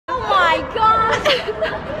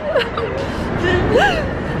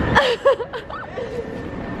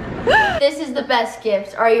is the best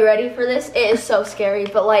gift. Are you ready for this? It is so scary,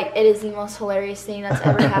 but like it is the most hilarious thing that's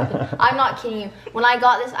ever happened. I'm not kidding you. When I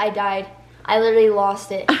got this, I died. I literally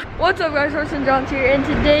lost it. What's up guys, Carson John's here, and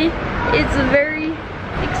today it's a very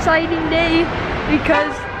exciting day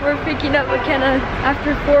because we're picking up McKenna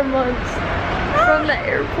after 4 months from the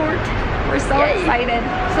airport. We're so excited.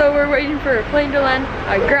 So we're waiting for a plane to land.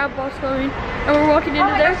 My grandpa's coming, and we're walking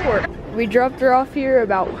into the airport. We dropped her off here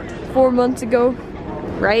about 4 months ago.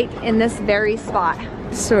 Right in this very spot.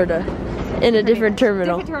 Sorta. In a different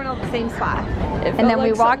terminal. Different terminal, the same spot. And then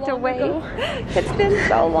we walked away. It's been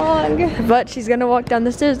so long. But she's gonna walk down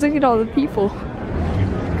the stairs. Look at all the people.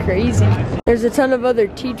 Crazy. There's a ton of other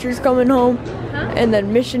teachers coming home, and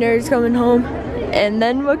then missionaries coming home, and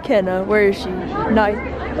then McKenna. Where is she?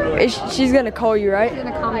 She's gonna call you, right? She's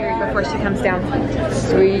gonna call me right before she comes down.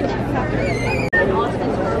 Sweet.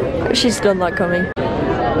 She's still not coming.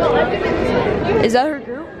 Is that her group?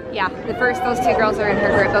 Yeah, those 2 girls are in her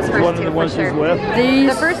group. Those first 2 for sure.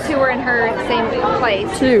 The first 2 were in her same place.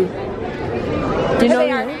 2. Do you know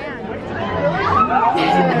her?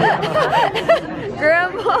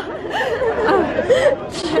 Grandpa.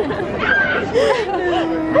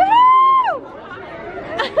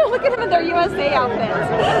 Look at them in their USA outfits.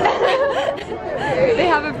 They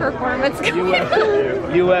have a performance going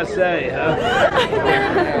on. USA, huh?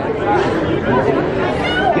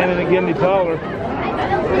 Can't get any taller.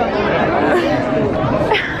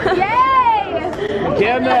 Yay!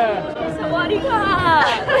 McKenna! Sawadee-ka!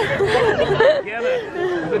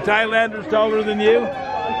 McKenna, the Thailander's taller than you?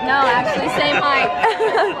 No, actually, same height.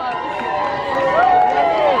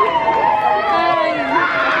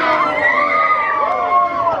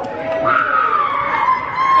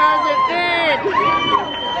 How's it been?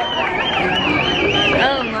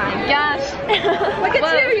 Oh my gosh. Look at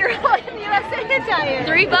you, you're all in USA attire.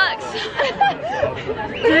 $3.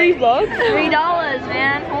 $3? $3,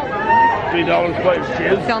 man. $3 place,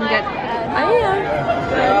 kids. Film good. I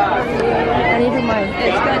need to mind.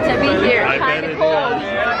 It's good to be here. Kind of cold,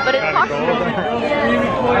 but it's possible.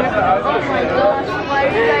 Oh my gosh, why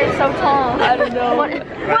are you guys so tall? I don't know. What?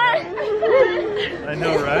 I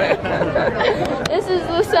know, right? This is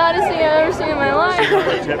the saddest thing I've ever seen in my life.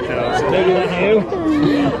 Bigger than you?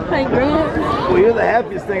 Hi, Grant. Well, you're the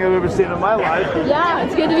happiest thing I've ever seen in my life. Yeah,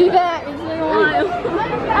 it's good to be back. It's been a while.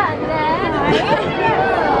 How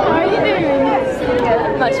are you doing?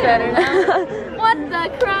 Much better now. What the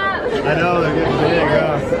crap? I know, they're getting big,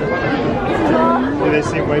 huh? Do they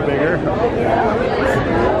seem way bigger?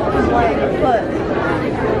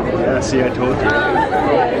 Yeah, see, I told you.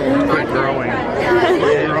 Quit growing.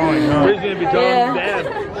 Quit growing, huh? He's going to be taller than Dad.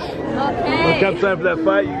 Okay. When it comes time for that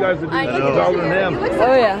fight, you guys will be taller than him.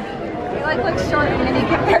 Oh, yeah. You look short and mini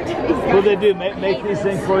compared to these guys. What do they do? Make these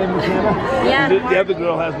things for you, McKenna? Yeah. The other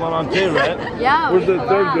girl has one on too, right? Yeah. Where's the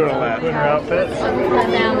third girl at? In her outfit?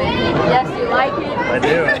 Yes, you like it? I do.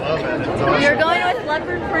 I love it. It's awesome. We were going with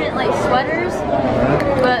leopard print like sweaters,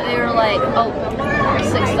 but they were like, oh,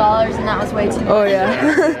 $6, and that was way too much. Oh, yeah.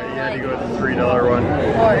 You had to go with the $3 one.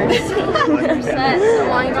 Of course. 100%, so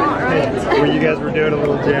why not, right? Well, you guys were doing a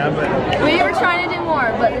little jam. We were trying to do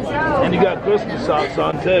more, but this is... And you got Christmas socks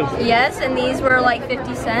on too. Yes, and these were like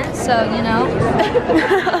 50 cents, so you know.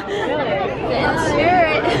 Get in the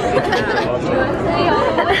spirit.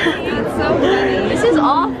 It's so funny. This is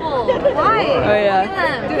awful. Why? Oh, yeah. Look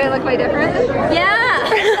at Do them. they look way different?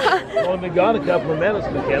 Yeah. Well, been gone a couple of minutes,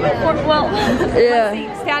 McKenna. Well,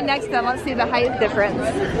 Yeah. Stand next to them. Let's see the height difference.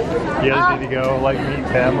 You guys need to go, like, meet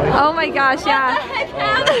family. Oh my gosh, yeah.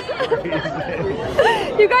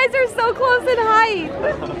 You guys are so close in height.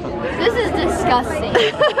 this is disgusting. I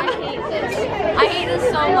hate this. I hate this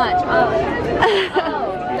so much. Oh,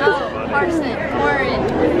 no, Carson, Warren,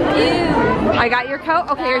 ew. I got your coat.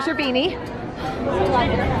 Okay, here's your beanie.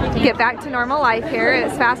 Get back to normal life here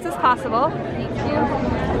as fast as possible.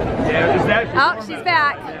 Yeah, is that Oh, she's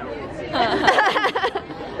back.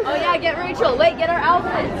 Oh yeah, get Rachel. Wait, get our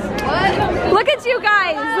outfits. What? Look at you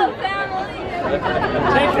guys. Oh, family.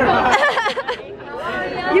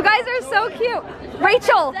 You guys are so cute.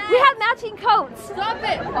 Rachel, we have matching coats. Stop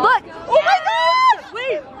it. Look. Oh my gosh.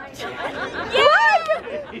 Wait.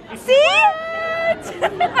 Look. See?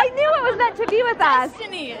 I knew it was meant to be with us.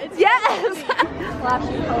 Destiny. It's Yes.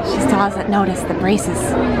 She still hasn't noticed the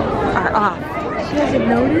braces are off. She hasn't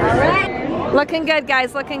noticed? all right. Looking good,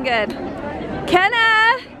 guys. Looking good.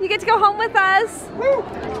 Kenna, you get to go home with us.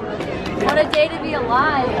 What a day to be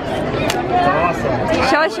alive. Awesome.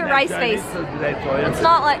 Show us your rice face. It's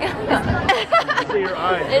not like... See your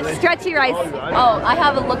eyes. It's stretch your eyes. Oh, I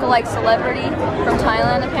have a lookalike celebrity from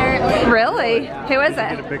Thailand apparently. Really? Who is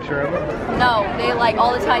Get a it? picture of it. No, they like,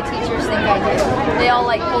 all the Thai teachers think I do. They all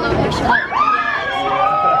like pulled a picture.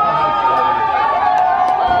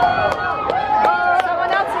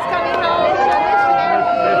 Someone else is coming home.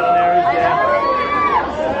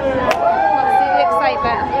 Let's see the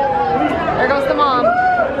excitement. There goes the mom.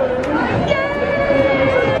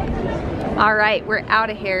 All right, we're out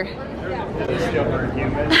of here.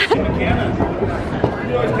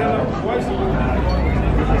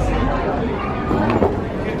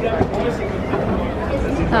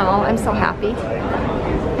 Oh, I'm so happy.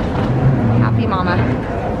 Happy mama.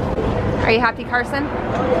 Are you happy, Carson?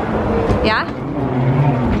 Yeah?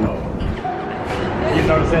 You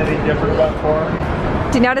notice anything different about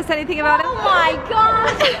Corin? Do you notice anything about him? Oh my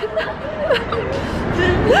gosh!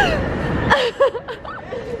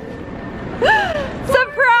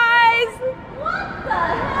 Surprise! What the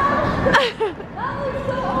hell? That was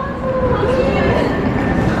so awesome!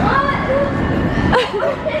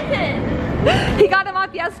 What? He got him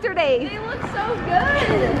off yesterday. They look so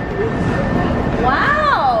good!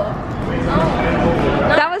 Wow!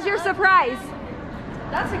 Oh, That was your surprise.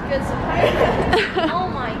 that's a good surprise. Oh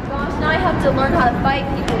my gosh, now I have to learn how to fight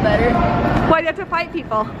people better. Why do you have to fight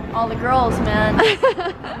people? All the girls, man.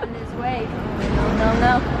 In his way.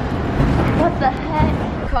 No. What the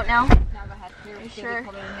heck? Coat now? No, go ahead. You're sure?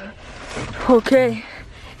 Okay,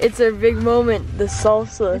 it's our big moment, the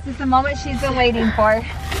salsa. This is the moment she's been waiting for.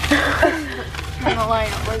 Turn the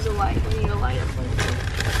light up. Where's the light? We need a light up.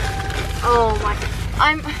 Oh my.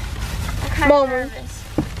 I'm kind of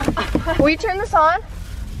nervous. Will you turn this on?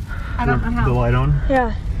 I don't know The how. light on?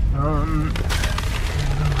 Yeah.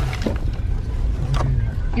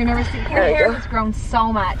 You're nervous? Your There you hair go. has grown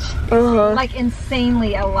so much. Uh-huh. Like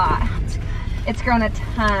insanely a lot. It's grown a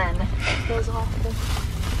ton. Feels awful.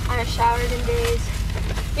 I haven't showered in days.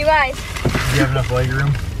 You guys. Do you have enough leg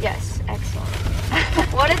room? Yes, excellent.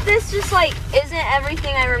 What if this just like isn't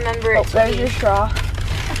everything I remember it to There's be? your straw.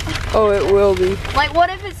 Oh, it will be. Like, what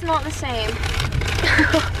if it's not the same?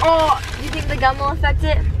 Oh, you think the gum will affect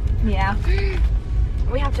it? Yeah.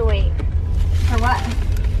 We have to wait. For what?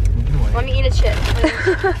 Let me eat a chip.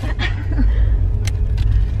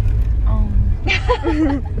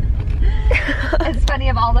 It's funny,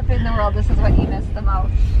 of all the food in the world, this is what you miss the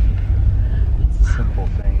most. Simple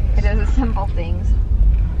things. It is the simple things.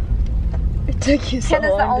 It took you so Ken is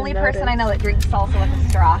long the to only person I notice. know that drinks salsa with a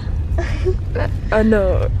straw. I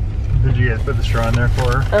know. Did you guys put the straw in there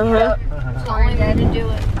for her? Uh-huh. It's the only way to do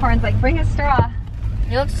it. Corin's like, bring a straw.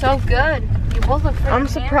 You look so good. You both look pretty I'm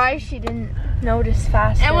handsome. surprised she didn't notice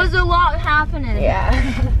faster. It was a lot happening. Yeah.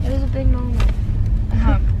 It was a big moment.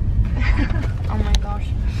 Oh my gosh.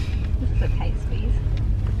 This is a tight squeeze.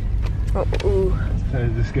 Oh, ooh.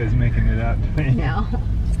 This guy's making it out to me. No.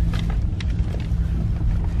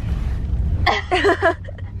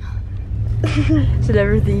 Is it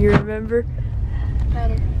everything you remember?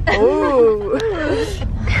 Better. Ooh. Is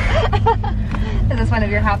this one of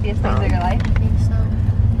your happiest things of your life? I think so.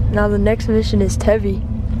 Now the next mission is Tevi.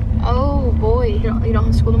 Oh boy, you don't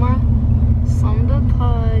have school tomorrow? Samba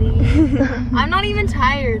party. I'm not even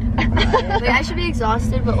tired. Like, I should be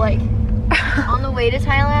exhausted, but like on the way to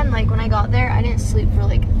Thailand, like when I got there, I didn't sleep for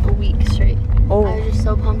like a week straight. I Oh. was just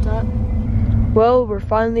so pumped up. Well, we're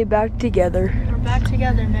finally back together. We're back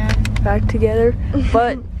together, man. Back together,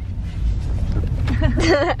 but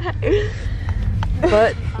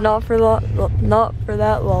not for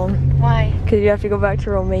that long, Why? because you have to go back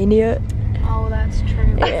to Romania. Oh, that's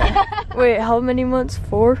true. Yeah. Wait, how many months?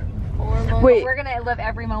 4? 4 months. Wait. We're gonna live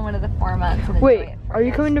every moment of the 4 months. And enjoy Wait, it for are you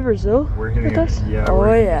years. coming to Brazil We're gonna with go- us? yeah, Oh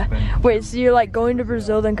we're yeah. gonna spend- Wait, so you're like going to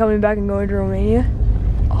Brazil, then coming back and going to Romania?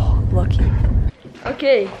 Oh, lucky.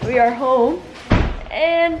 Okay, we are home,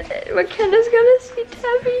 and McKenna's gonna see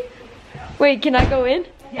Tabby. Wait, can I go in?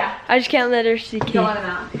 Yeah. I just can't let her see Kate. Don't let him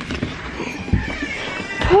out.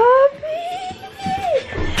 Puppy!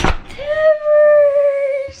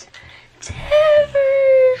 Tevers!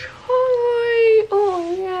 Tevers! Hi!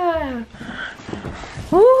 Oh, yeah.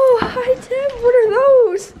 Oh, hi, Tev. What are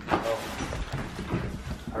those?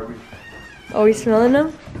 Are we? Oh, you smelling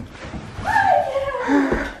them?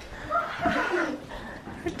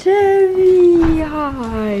 Tevy,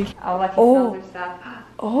 hi. Oh, lucky Oh. smells her stuff.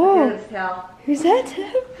 Oh, Look at his tail. who's that,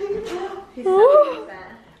 Tev? He's Oh. so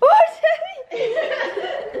Oh, Tevy!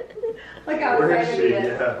 Look how Where is excited she? he is.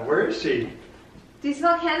 Yeah, where is she? Do you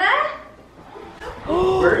smell Kenna?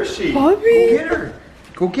 Where is she? Bobby. Go get her.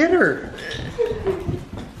 Go get her.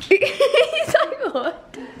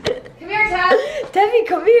 Debbie,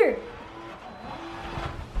 come here.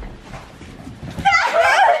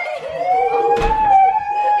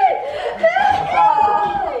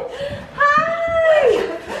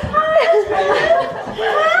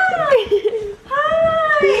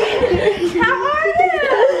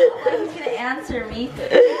 Answer me.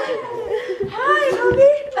 Hi,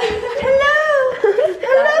 honey. Hello.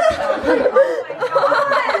 Hello. Oh my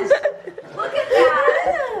gosh. Look at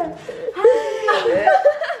that.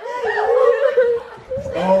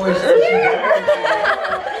 Oh, it's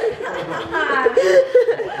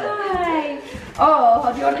Hi.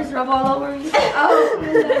 Oh, do you want to just rub all over me? Oh,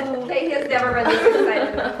 no. Okay, he has never been this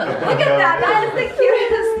excited. Look at that. That is the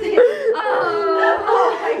cutest thing.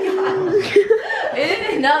 Oh my gosh.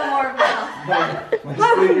 Not more now.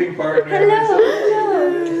 my sleeping partner. Hello.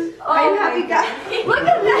 Oh, I'm happy guys. Look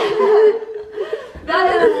at that.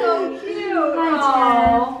 That is so cute.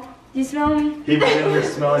 Oh. Do you smell me? He was in here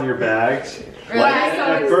smelling your bags. Really? Like, I'm so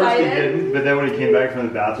at first he excited. didn't, but then when he came back from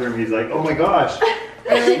the bathroom, he's like, "Oh my gosh,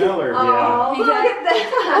 I smell her." Oh, look at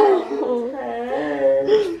that.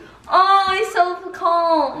 Oh, he's so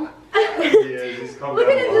calm. Yeah, he's calmed Look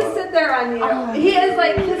down at him a just lot. sit there on you. He is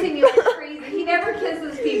like kissing you like crazy. He never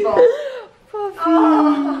kisses people. Puffy.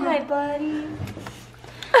 Oh. Hi, buddy.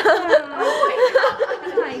 Oh my God.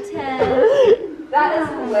 Hi, Ted. That is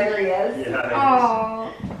hilarious. Yeah,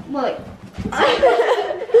 Oh, look.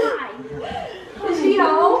 Hi. Is she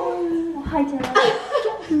home? Oh, hi, Ted.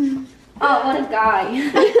 Oh, what a guy.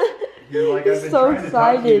 You're like, I've been So trying to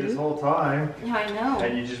talk to you excited. this whole time, I know.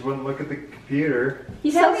 and you just wouldn't look at the computer.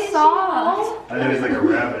 He's so soft. I know he's like a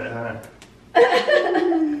rabbit, huh?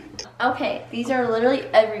 Okay, these are literally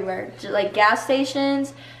everywhere. Just like gas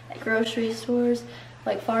stations, like grocery stores,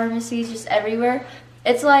 like pharmacies, just everywhere.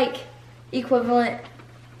 It's like equivalent,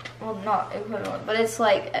 well not equivalent, but it's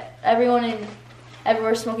like everyone in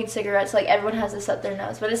everywhere smoking cigarettes, like everyone has this up their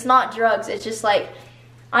nose. But it's not drugs, it's just like,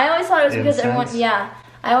 I always thought it was because everyone, Incense? yeah.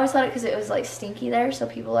 I always thought it because it was like stinky there, so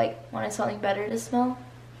people like wanted something better to smell.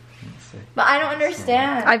 But I don't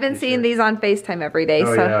understand. I've been seeing these on FaceTime every day,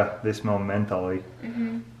 Oh so yeah, they smell mentally.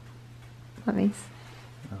 let me.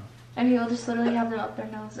 And people just literally have them up their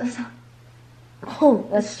noses. Oh,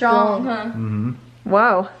 that's Strong, huh? Mm-hmm.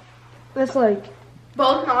 Whoa. That's like.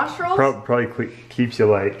 Both nostrils? Probably keeps you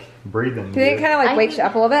like breathing. Do you think it kind of like I wakes you think-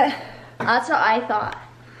 up a little bit? That's what I thought.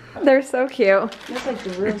 They're so cute. That's like the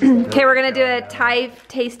real. Okay, we're gonna do a Thai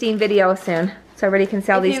tasting video soon, so everybody can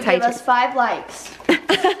see all If these you Thai. give us 5 likes.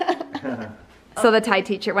 So the Thai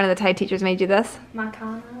teacher, one of the Thai teachers, made you this.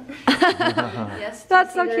 Makana. Yes.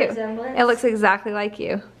 That's so see the cute. resemblance? It looks exactly like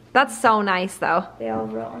you. That's so nice, though. They all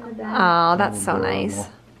wrote on the back. Oh, that's so nice.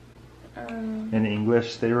 In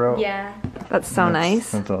English, they wrote. Yeah. That's so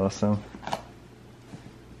nice. That's awesome.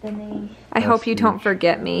 Then they. I hope That's you don't huge.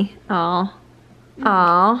 forget me. Oh,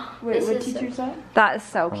 oh, Wait, This what is teacher's that? that is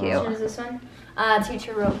so What cute. is this one?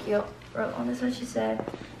 Teacher wrote on this one. She said,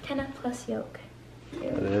 10 plus yolk. It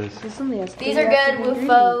is. This only has These are good.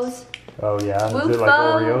 Woofos. Oh yeah. Is it like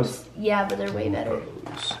Oreos? Yeah, but they're way better.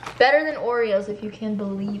 Better than Oreos, if you can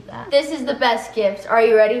believe that. This is the best gift. Are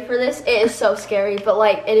you ready for this? It is so scary, but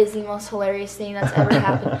like, it is the most hilarious thing that's ever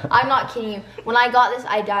happened. I'm not kidding you. When I got this,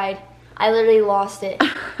 I died. I literally lost it.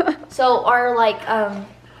 So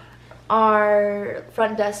our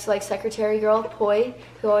front desk like secretary girl, Poi,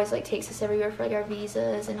 who always like takes us everywhere for like our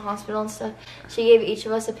visas and hospital and stuff, she gave each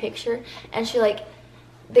of us a picture, and she like,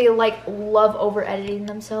 they like love over editing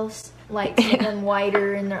themselves, like making them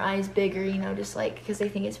whiter and their eyes bigger, you know, just like because they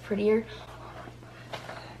think it's prettier.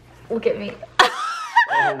 Look at me.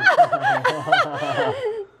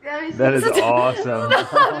 That is awesome.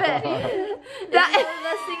 That is the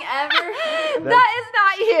best thing ever. That is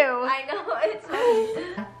not you. I know, it's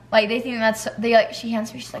funny. Like they think that's, they like, she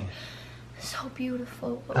hands me, she's like, so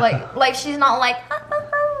beautiful. Like she's not like,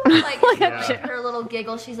 like her little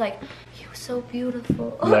giggle. She's like, you so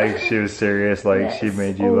beautiful. Like she was serious. Like Yes. she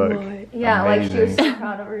made you look. Yeah, like she was amazing. so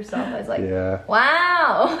proud of herself. I was like, Yeah,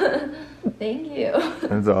 wow, thank you.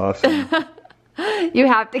 that's awesome. You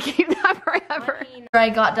have to keep that forever. I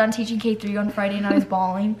got done teaching K3 on Friday and I was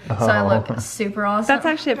bawling, so I look super awesome. That's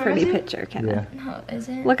actually a pretty picture, Kenna. Yeah, No, is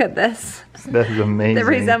it? Look at this. that is amazing. The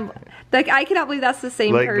resemblance. Like, I cannot believe that's the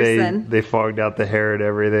same Like person. they fogged out the hair and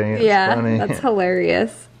everything. It's Yeah, funny. that's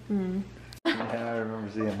hilarious. Yeah, I remember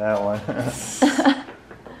seeing that one.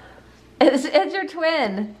 It's your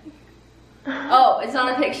twin. Oh, it's on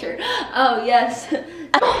a picture. Oh, yes.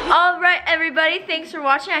 All right, everybody. Thanks for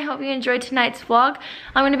watching. I hope you enjoyed tonight's vlog.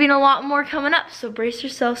 I'm going to be in a lot more coming up, so brace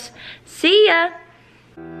yourselves. See ya.